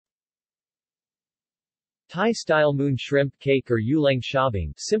Thai-style moon shrimp cake or Yulang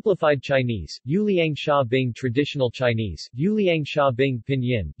Sha-bing, simplified Chinese, Yuliang Sha-bing traditional Chinese, Yuliang Sha-bing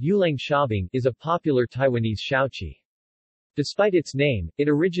pinyin, Yulang Sha-bing is a popular Taiwanese shaoqi. Despite its name, it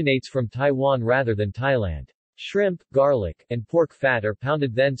originates from Taiwan rather than Thailand. Shrimp, garlic, and pork fat are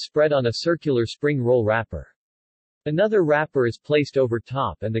pounded then spread on a circular spring roll wrapper. Another wrapper is placed over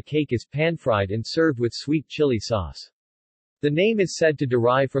top and the cake is pan-fried and served with sweet chili sauce. The name is said to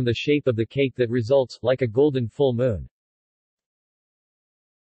derive from the shape of the cake that results, like a golden full moon.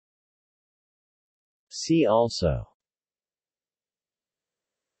 See also: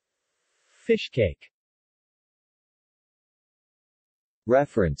 fish cake.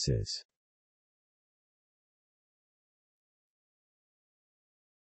 References